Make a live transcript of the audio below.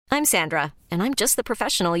I'm Sandra, and I'm just the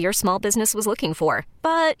professional your small business was looking for.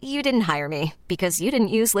 But you didn't hire me because you didn't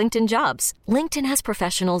use LinkedIn Jobs. LinkedIn has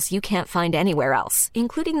professionals you can't find anywhere else,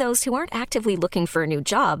 including those who aren't actively looking for a new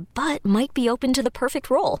job, but might be open to the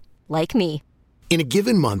perfect role, like me. In a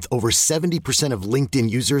given month, over 70% of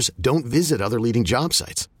LinkedIn users don't visit other leading job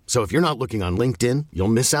sites. So if you're not looking on LinkedIn, you'll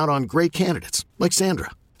miss out on great candidates like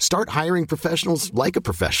Sandra. Start hiring professionals like a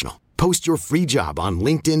professional. Post your free job on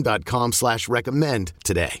linkedin.com/recommend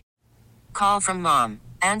today. Call from mom.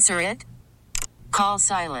 Answer it. Call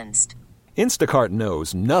silenced. Instacart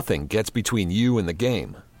knows nothing gets between you and the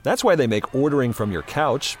game. That's why they make ordering from your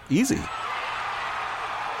couch easy.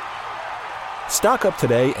 Stock up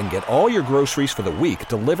today and get all your groceries for the week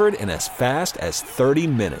delivered in as fast as 30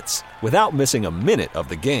 minutes without missing a minute of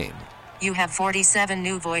the game. You have 47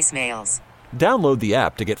 new voicemails. Download the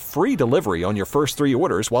app to get free delivery on your first 3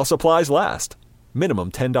 orders while supplies last.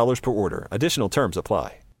 Minimum $10 per order. Additional terms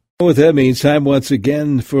apply. What that means, time once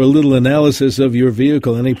again for a little analysis of your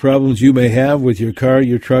vehicle. Any problems you may have with your car,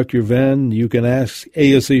 your truck, your van, you can ask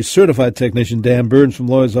ASE certified technician Dan Burns from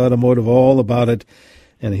Lloyd's Automotive all about it,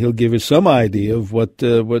 and he'll give you some idea of what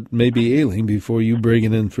may be ailing before you bring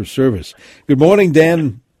it in for service. Good morning,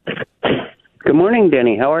 Dan. Good morning,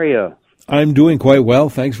 Denny. How are you? I'm doing quite well.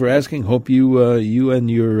 Thanks for asking. Hope you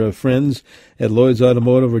and your friends at Lloyd's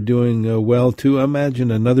Automotive are doing well, too. I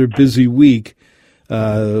imagine another busy week.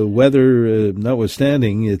 Weather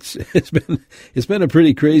notwithstanding, it's been a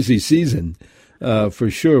pretty crazy season for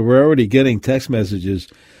sure. We're already getting text messages.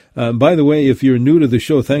 By the way, if you're new to the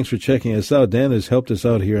show, thanks for checking us out. Dan has helped us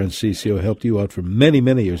out here on CCO, helped you out for many,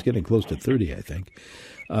 many years, getting close to 30, I think.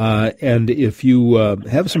 And if you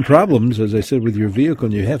have some problems, as I said, with your vehicle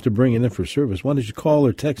and you have to bring it in for service, why don't you call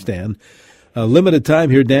or text Dan? Limited time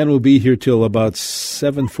here. Dan will be here till about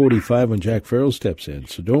 7:45 when Jack Farrell steps in.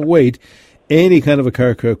 So don't wait. Any kind of a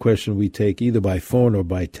car question we take, either by phone or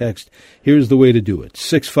by text, here's the way to do it.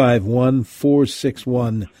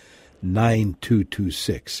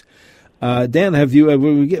 651-461-9226. Dan, have you?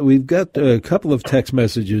 We've got a couple of text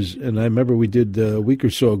messages, and I remember we did a week or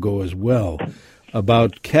so ago as well,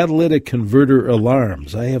 about catalytic converter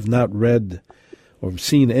alarms. I have not read or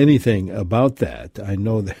seen anything about that. I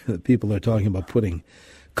know that people are talking about putting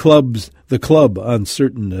the club on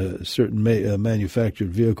certain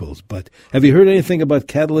manufactured vehicles. But have you heard anything about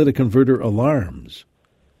catalytic converter alarms?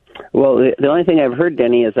 Well, the only thing I've heard,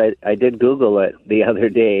 Denny, is I did Google it the other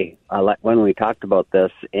day when we talked about this,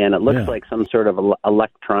 and it looks like some sort of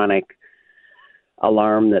electronic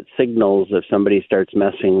alarm that signals if somebody starts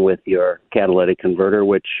messing with your catalytic converter,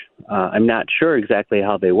 which I'm not sure exactly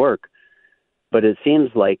how they work, but it seems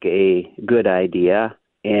like a good idea.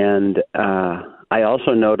 And I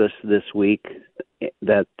also noticed this week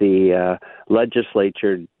that the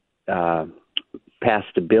legislature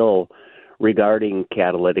passed a bill regarding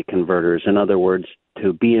catalytic converters. In other words,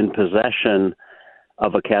 to be in possession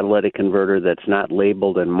of a catalytic converter that's not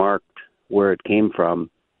labeled and marked where it came from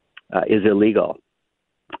is illegal.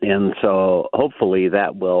 And so hopefully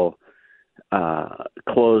that will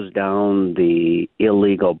close down the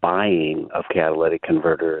illegal buying of catalytic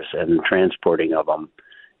converters and transporting of them.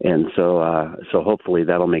 And so hopefully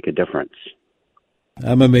that'll make a difference.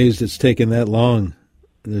 I'm amazed it's taken that long.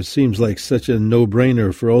 It seems like such a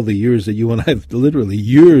no-brainer for all the years that you and I have, literally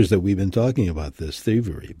years that we've been talking about this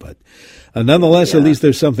thievery. But nonetheless, at least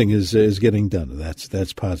there's something is getting done.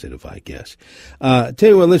 That's positive, I guess. Tell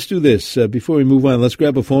you what, let's do this. Before we move on, let's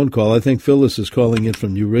grab a phone call. I think Phyllis is calling in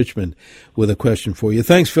from New Richmond with a question for you.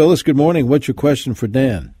 Thanks, Phyllis. Good morning. What's your question for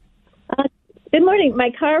Dan? Good morning.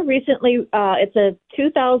 My car recently, it's a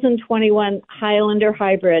 2021 Highlander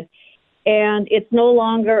hybrid, and it's no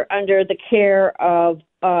longer under the care of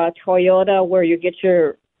Toyota where you get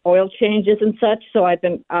your oil changes and such. So I've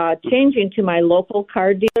been changing to my local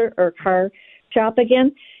car dealer or car shop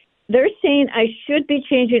again. They're saying I should be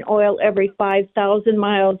changing oil every 5,000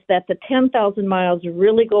 miles, that the 10,000 miles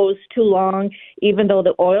really goes too long, even though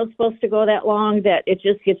the oil's supposed to go that long, that it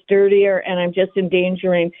just gets dirtier and I'm just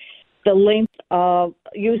endangering the length of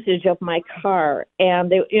usage of my car. And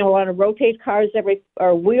they want to rotate cars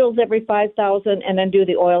wheels every 5,000 and then do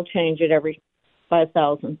the oil change at every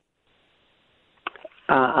 5,000.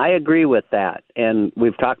 I agree with that, and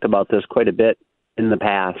we've talked about this quite a bit in the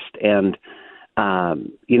past. And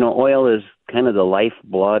oil is kind of the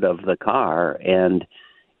lifeblood of the car, and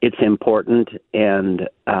it's important. And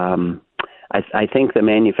I think the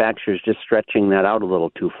manufacturer's just stretching that out a little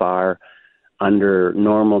too far. Under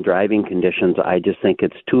normal driving conditions, I just think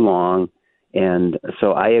it's too long. And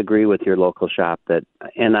so I agree with your local shop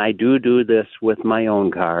and I do this with my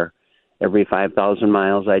own car. every 5,000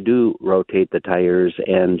 miles, I do rotate the tires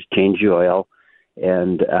and change the oil,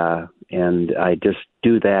 and I just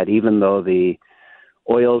do that even though the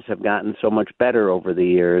oils have gotten so much better over the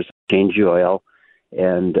years. Change the oil,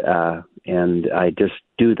 and I just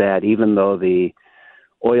do that even though the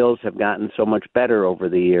oils have gotten so much better over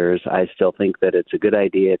the years. I still think that it's a good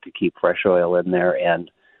idea to keep fresh oil in there,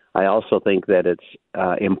 and I also think that it's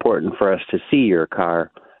important for us to see your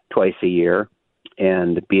car twice a year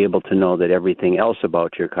and be able to know that everything else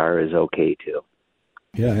about your car is okay too.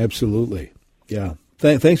 Yeah, absolutely. Yeah.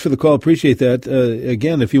 Thanks for the call. Appreciate that.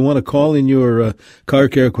 Again, if you want to call in your car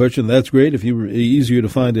care question, that's great. If you're easier to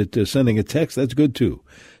find it sending a text, that's good too.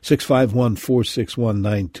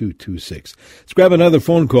 651-461-9226. Let's grab another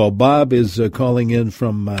phone call. Bob is calling in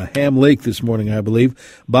from Ham Lake this morning, I believe.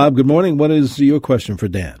 Bob, good morning. What is your question for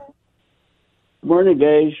Dan? Good morning,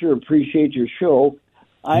 guys. Sure appreciate your show.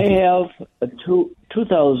 I have a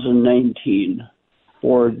 2019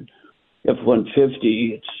 Ford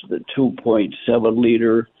F-150. It's the 2.7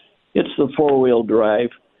 liter. It's the four-wheel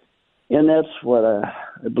drive, and that's what I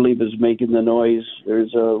believe is making the noise.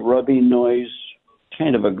 There's a rubbing noise,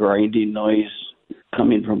 kind of a grinding noise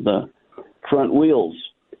coming from the front wheels.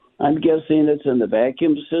 I'm guessing it's in the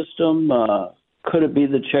vacuum system. Could it be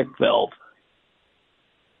the check valve?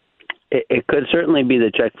 It could certainly be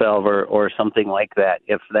the check valve or something like that.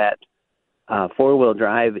 If that four-wheel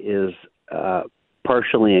drive is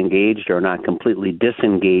partially engaged or not completely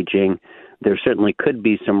disengaging, there certainly could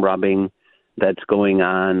be some rubbing that's going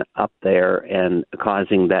on up there and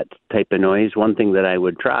causing that type of noise. One thing that I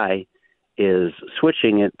would try is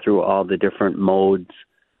switching it through all the different modes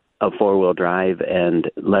of four-wheel drive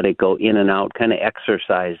and let it go in and out, kind of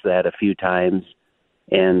exercise that a few times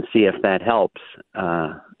and see if that helps.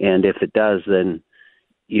 And if it does, then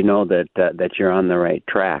you know that you're on the right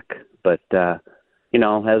track. But as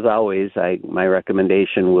always, my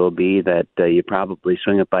recommendation will be that you probably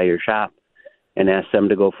swing it by your shop and ask them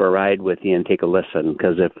to go for a ride with you and take a listen,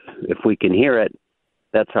 because if we can hear it,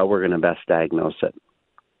 that's how we're going to best diagnose it.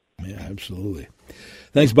 Yeah, absolutely.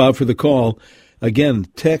 Thanks, Bob, for the call. Again,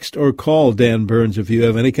 text or call Dan Burns if you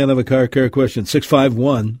have any kind of a car care question,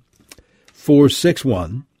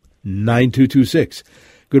 651-461-9226.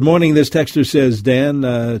 Good morning. This texter says, Dan,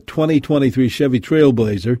 2023 Chevy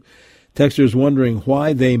Trailblazer. Texter's wondering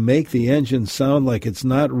why they make the engine sound like it's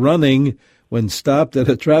not running when stopped at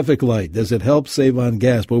a traffic light. Does it help save on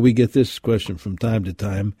gas? Well, we get this question from time to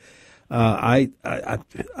time. I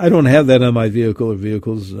don't have that on my vehicle or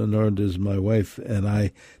vehicles, nor does my wife,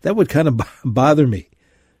 and that would kind of bother me.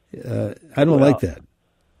 I don't like that.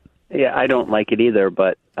 Yeah, I don't like it either,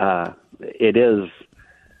 but it is,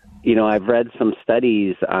 I've read some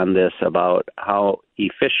studies on this about how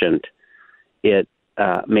efficient it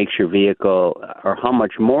makes your vehicle, or how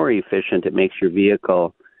much more efficient it makes your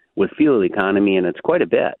vehicle with fuel economy, and it's quite a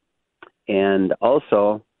bit. And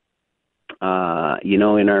also,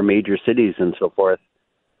 in our major cities and so forth,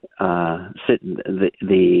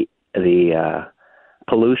 the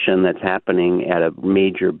pollution that's happening at a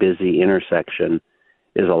major busy intersection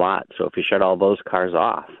is a lot. So if you shut all those cars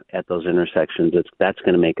off at those intersections, that's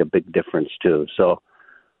going to make a big difference too. So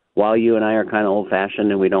while you and I are kind of old-fashioned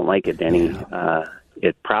and we don't like it, Denny,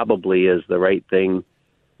 it probably is the right thing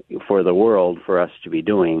for the world for us to be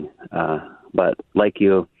doing. But like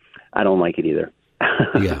you, I don't like it either.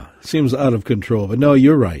 Yeah, seems out of control. But no,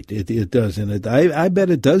 you're right. It does, and I bet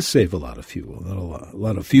it does save a lot of fuel, a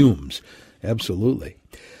lot of fumes. Absolutely.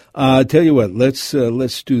 Tell you what, let's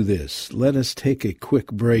do this. Let us take a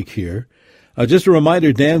quick break here. Just a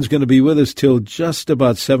reminder, Dan's going to be with us till just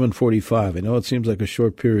about 7:45. I know it seems like a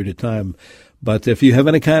short period of time, but if you have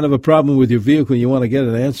any kind of a problem with your vehicle and you want to get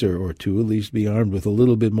an answer or two, at least be armed with a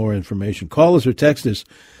little bit more information, call us or text us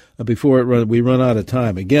before we run out of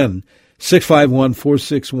time. Again,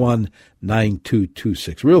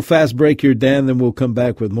 651-461-9226. Real fast break here, Dan, then we'll come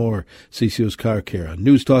back with more CCO's Car Care on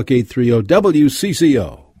News Talk 830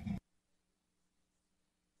 WCCO.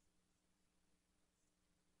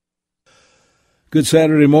 Good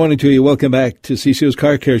Saturday morning to you. Welcome back to CCO's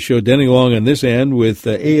Car Care Show. Denny Long on this end with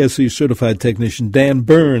ASE certified technician Dan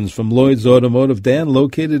Burns from Lloyd's Automotive. Dan,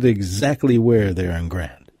 located exactly where there on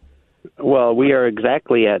Grand? Well, we are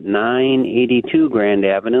exactly at 982 Grand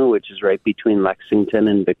Avenue, which is right between Lexington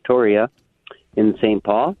and Victoria in St.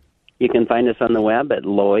 Paul. You can find us on the web at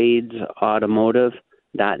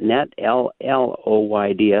lloydsautomotive.net,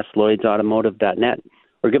 LLOYDS, lloydsautomotive.net,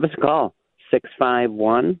 or give us a call,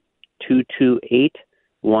 651-228-1316.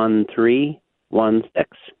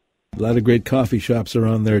 lot of great coffee shops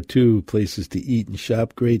around there, too, places to eat and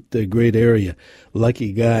shop. Great area.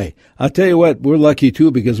 Lucky guy. I'll tell you what, we're lucky,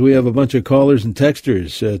 too, because we have a bunch of callers and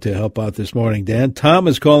texters to help out this morning, Dan. Tom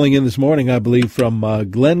is calling in this morning, I believe, from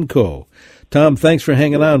Glencoe. Tom, thanks for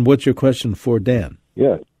hanging on. What's your question for Dan?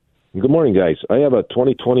 Yeah. Good morning, guys. I have a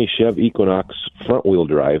 2020 Chev Equinox front-wheel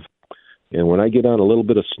drive, and when I get on a little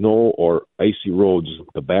bit of snow or icy roads,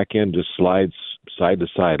 the back end just slides side to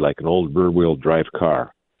side like an old rear-wheel drive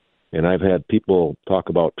car. And I've had people talk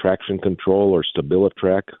about traction control or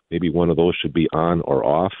StabiliTrak. Maybe one of those should be on or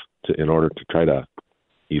off in order to try to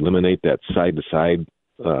eliminate that side-to-side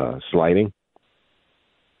sliding.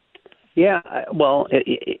 Yeah, well,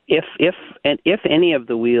 if any of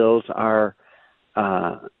the wheels are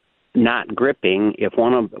not gripping, if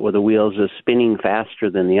one of the wheels is spinning faster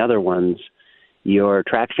than the other ones, your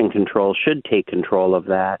traction control should take control of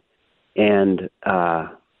that and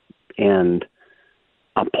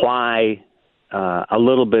apply a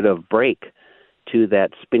little bit of brake to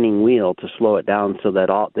that spinning wheel to slow it down, so that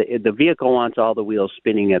the vehicle wants all the wheels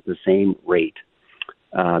spinning at the same rate,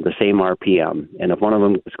 the same RPM. And if one of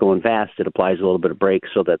them is going fast, it applies a little bit of brake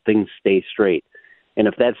so that things stay straight. And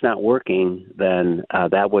if that's not working, then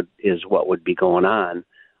that is what would be going on.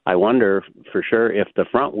 I wonder for sure if the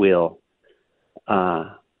front wheels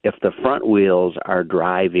are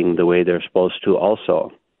driving the way they're supposed to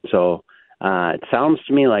also. So it sounds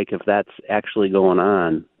to me like if that's actually going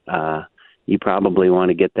on, you probably want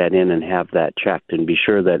to get that in and have that checked and be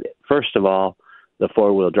sure that, first of all, the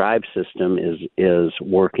four-wheel drive system is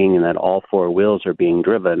working and that all four wheels are being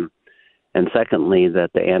driven. And secondly,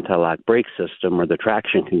 that the anti-lock brake system or the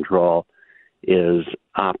traction control is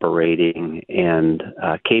operating and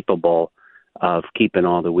capable of keeping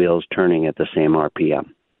all the wheels turning at the same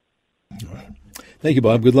RPM. All right. Thank you,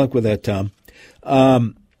 Bob. Good luck with that, Tom.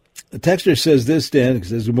 The texter says this, Dan. It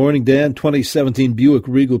says, good morning, Dan. 2017 Buick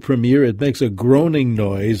Regal Premier. It makes a groaning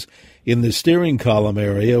noise in the steering column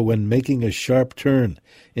area when making a sharp turn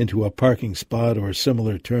into a parking spot or a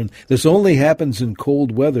similar turn. This only happens in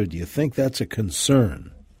cold weather. Do you think that's a concern?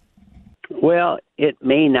 Well, it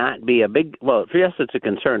may not be a big. Well, yes, it's a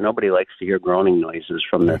concern. Nobody likes to hear groaning noises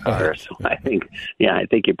from their car. So I think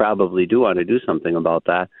you probably do want to do something about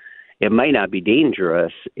that. It might not be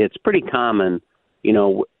dangerous. It's pretty common,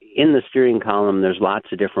 in the steering column. There's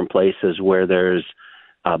lots of different places where there's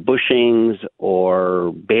bushings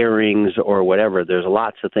or bearings or whatever. There's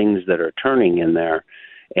lots of things that are turning in there.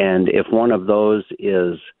 And if one of those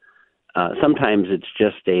is, sometimes it's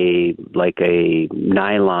just a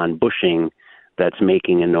nylon bushing that's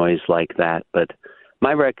making a noise like that. But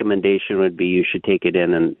my recommendation would be you should take it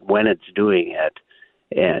in, and when it's doing it,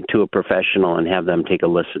 to a professional and have them take a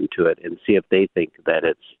listen to it and see if they think that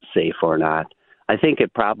it's safe or not. I think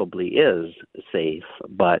it probably is safe,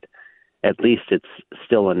 but at least it's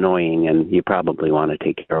still annoying, and you probably want to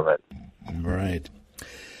take care of it. Right.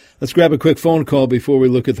 Let's grab a quick phone call before we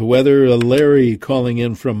look at the weather. Larry calling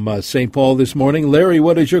in from St. Paul this morning. Larry,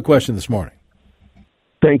 what is your question this morning?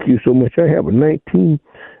 Thank you so much. I have a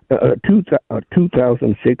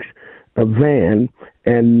 2006 van,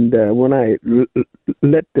 and when I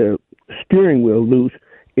let the steering wheel loose,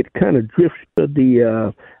 it kind of drifts to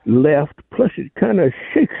the left, plus it kind of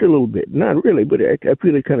shakes a little bit. Not really, but I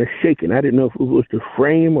feel it kind of shaking. I didn't know if it was the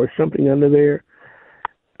frame or something under there.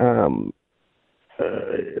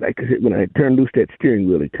 Like I said, when I turn loose that steering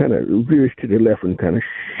wheel, it kind of veers to the left and kind of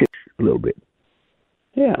shakes a little bit.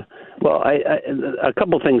 Yeah. Well, a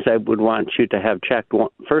couple things I would want you to have checked.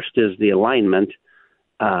 First is the alignment.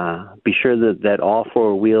 Be sure that all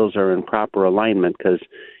four wheels are in proper alignment, because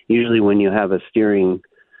usually when you have a steering,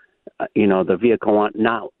 the vehicle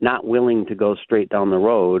not willing to go straight down the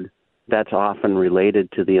road, that's often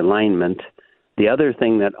related to the alignment. The other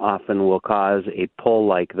thing that often will cause a pull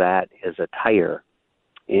like that is a tire.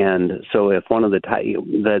 And so if one of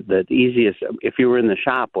the easiest, if you were in the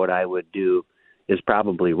shop, what I would do is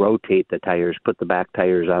probably rotate the tires, put the back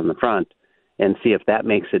tires on the front, and see if that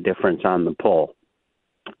makes a difference on the pull.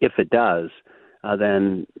 If it does,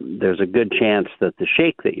 then there's a good chance that the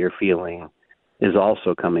shake that you're feeling is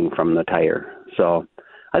also coming from the tire. So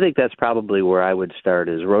I think that's probably where I would start,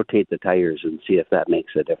 is rotate the tires and see if that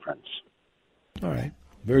makes a difference. All right.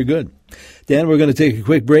 Very good. Dan, we're going to take a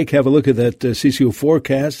quick break, have a look at that CCO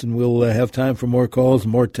forecast, and we'll have time for more calls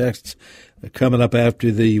and more texts coming up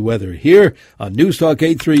after the weather here on News Talk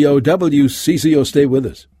 830 WCCO. Stay with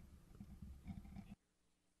us.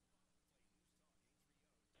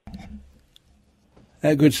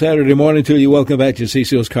 Good Saturday morning to you. Welcome back to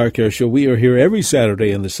CCO's Car Care Show. We are here every Saturday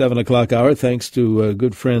in the 7 o'clock hour, thanks to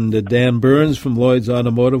good friend Dan Burns from Lloyd's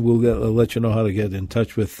Automotive. We'll let you know how to get in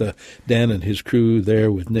touch with Dan and his crew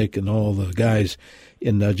there with Nick and all the guys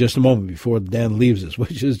in just a moment before Dan leaves us,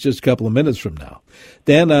 which is just a couple of minutes from now.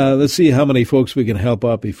 Dan, let's see how many folks we can help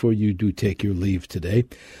out before you do take your leave today.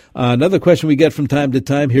 Another question we get from time to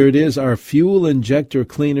time, here it is. Are fuel injector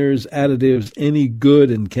cleaners, additives any good,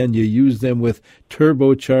 and can you use them with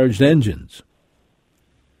turbocharged engines?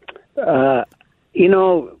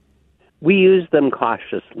 We use them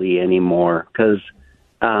cautiously anymore because,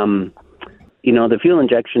 the fuel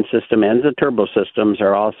injection system and the turbo systems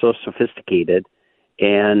are all so sophisticated.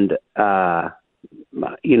 And,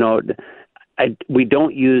 we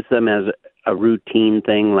don't use them as a routine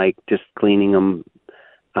thing, like just cleaning them,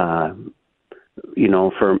 for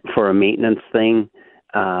a maintenance thing.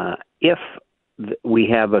 If we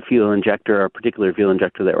have a fuel injector, a particular fuel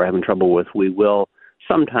injector that we're having trouble with, we will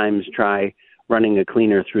sometimes try running a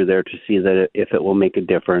cleaner through there to see that if it will make a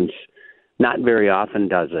difference. Not very often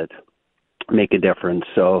does it make a difference.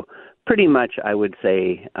 So pretty much I would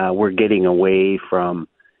say we're getting away from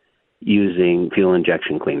using fuel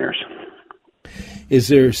injection cleaners. Is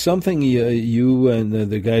there something you and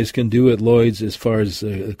the guys can do at Lloyd's as far as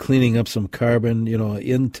cleaning up some carbon,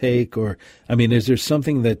 intake? Is there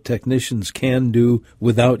something that technicians can do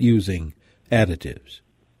without using additives?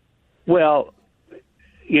 Well,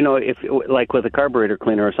 if like with a carburetor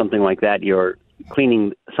cleaner or something like that, you're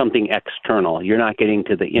cleaning something external. You're not getting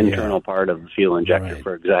to the internal part of the fuel injector, right,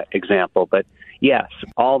 for example. But yes,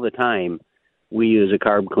 all the time we use a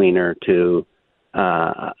carb cleaner to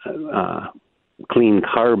clean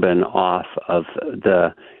carbon off of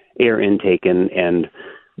the air intake, and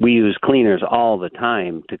we use cleaners all the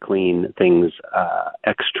time to clean things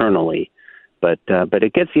externally. But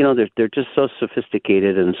it gets, they're just so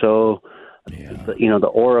sophisticated and so, the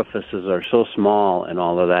orifices are so small and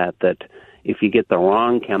all of that if you get the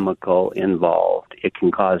wrong chemical involved, it can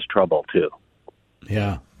cause trouble too.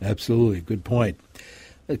 Yeah, absolutely. Good point.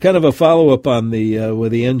 Kind of a follow-up on the where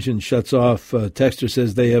the engine shuts off. Texter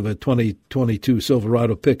says they have a 2022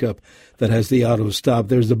 Silverado pickup that has the auto stop.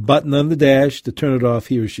 There's a button on the dash to turn it off,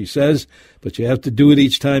 he or she says, but you have to do it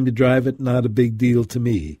each time you drive it. Not a big deal to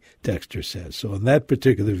me, Texter says. So in that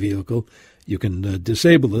particular vehicle, you can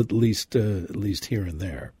disable it at least here and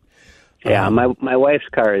there. Yeah, my wife's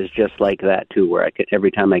car is just like that too, where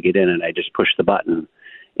every time I get in it, I just push the button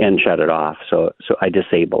and shut it off. So I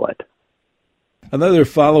disable it. Another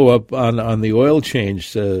follow-up on the oil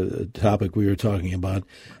change topic we were talking about.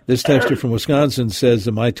 This texter from Wisconsin says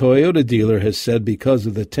that my Toyota dealer has said because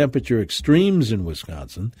of the temperature extremes in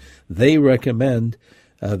Wisconsin, they recommend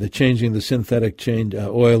changing the synthetic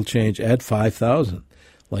oil change at 5,000,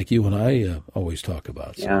 like you and I always talk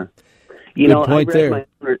about. So, yeah, good point there.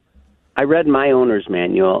 I read my owner's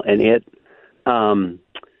manual, and on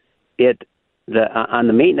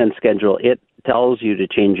the maintenance schedule, it tells you to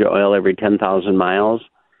change your oil every 10,000 miles,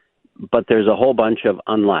 but there's a whole bunch of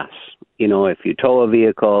unless. If you tow a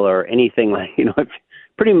vehicle or anything like,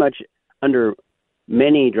 pretty much under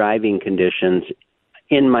many driving conditions,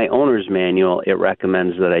 in my owner's manual, it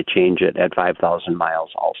recommends that I change it at 5,000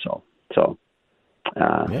 miles also. So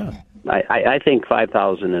I think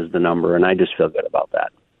 5,000 is the number, and I just feel good about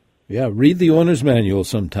that. Yeah, read the owner's manual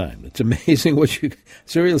sometime. It's amazing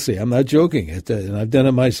seriously, I'm not joking. And I've done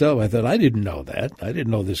it myself. I thought, I didn't know that. I didn't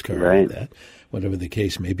know this car had that, whatever the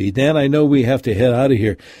case may be. Dan, I know we have to head out of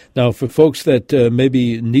here. Now, for folks that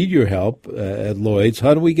maybe need your help at Lloyd's,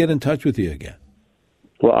 how do we get in touch with you again?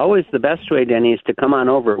 Well, always the best way, Denny, is to come on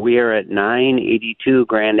over. We are at 982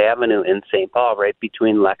 Grand Avenue in St. Paul, right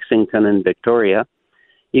between Lexington and Victoria.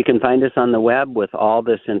 You can find us on the web with all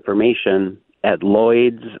this information at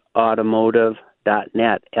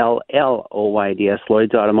LloydsAutomotive.net, LLOYDS,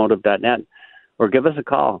 LloydsAutomotive.net, or give us a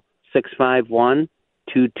call,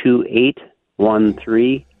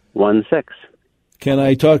 651-228-1316. Can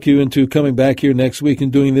I talk you into coming back here next week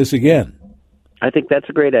and doing this again? I think that's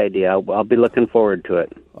a great idea. I'll be looking forward to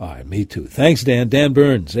it. All right, me too. Thanks, Dan. Dan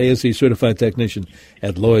Burns, ASE Certified Technician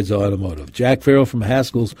at Lloyd's Automotive. Jack Farrell from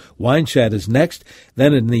Haskell's Wine Chat is next.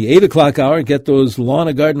 Then in the 8 o'clock hour, get those lawn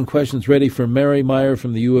and garden questions ready for Mary Meyer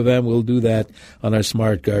from the U of M. We'll do that on our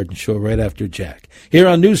Smart Garden Show right after Jack. Here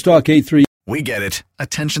on News Talk 830. We get it.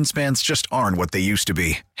 Attention spans just aren't what they used to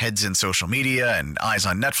be. Heads in social media and eyes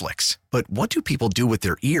on Netflix. But what do people do with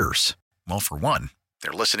their ears? Well, for one,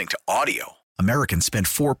 they're listening to audio. Americans spend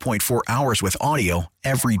 4.4 hours with audio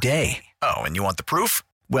every day. Oh, and you want the proof?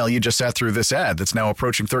 Well, you just sat through this ad that's now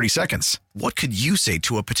approaching 30 seconds. What could you say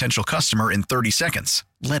to a potential customer in 30 seconds?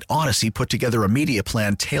 Let Odyssey put together a media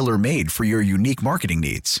plan tailor-made for your unique marketing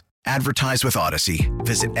needs. Advertise with Odyssey.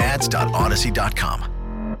 Visit ads.odyssey.com.